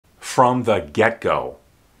from the get-go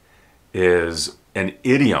is an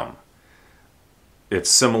idiom. It's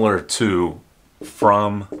similar to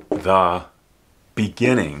from the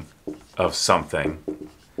beginning of something,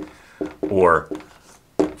 or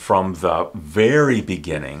from the very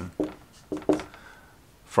beginning,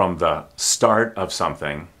 from the start of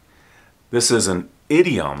something. This is an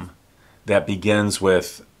idiom that begins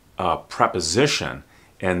with a preposition,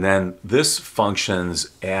 and then this functions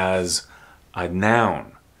as a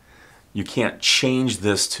noun. You can't change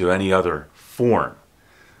this to any other form.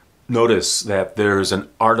 Notice that there's an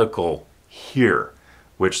article here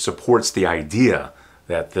which supports the idea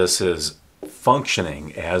that this is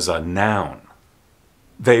functioning as a noun.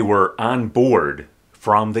 They were on board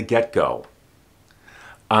from the get-go.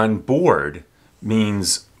 On board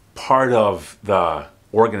means part of the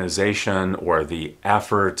organization or the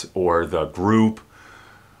effort or the group,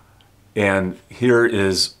 and here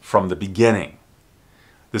is from the beginning.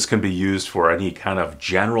 This can be used for any kind of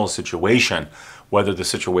general situation, whether the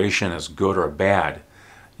situation is good or bad.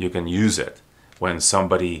 You can use it when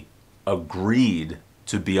somebody agreed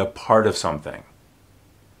to be a part of something.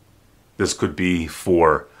 This could be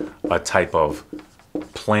for a type of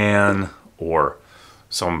plan or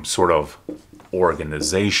some sort of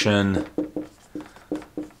organization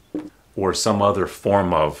or some other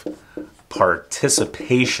form of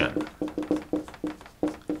participation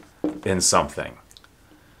in something.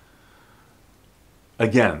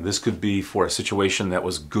 Again, this could be for a situation that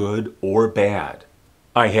was good or bad.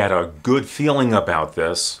 I had a good feeling about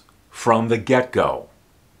this from the get-go.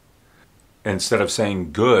 Instead of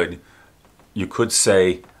saying good, you could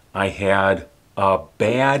say, I had a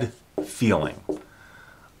bad feeling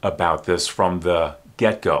about this from the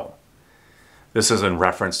get-go. This is in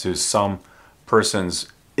reference to some person's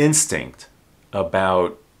instinct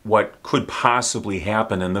about what could possibly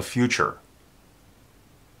happen in the future.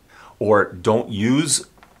 Or don't use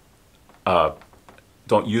an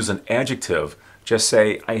adjective, just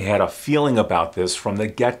say, I had a feeling about this from the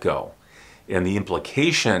get-go. And the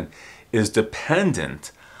implication is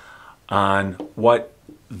dependent on what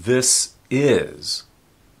this is,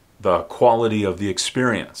 the quality of the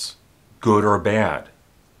experience, good or bad.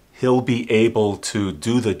 He'll be able to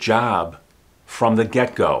do the job from the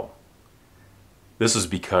get-go. This is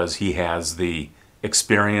because he has the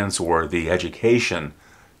experience or the education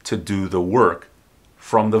to do the work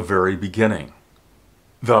from the very beginning.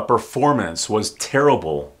 The performance was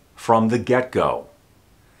terrible from the get-go.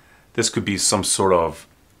 This could be some sort of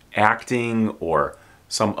acting or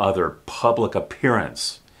some other public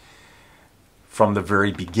appearance. From the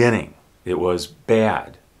very beginning, it was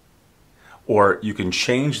bad. Or you can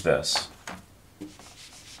change this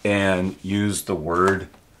and use the word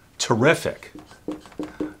terrific.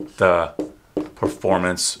 The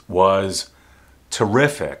performance was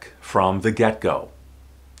terrific from the get-go.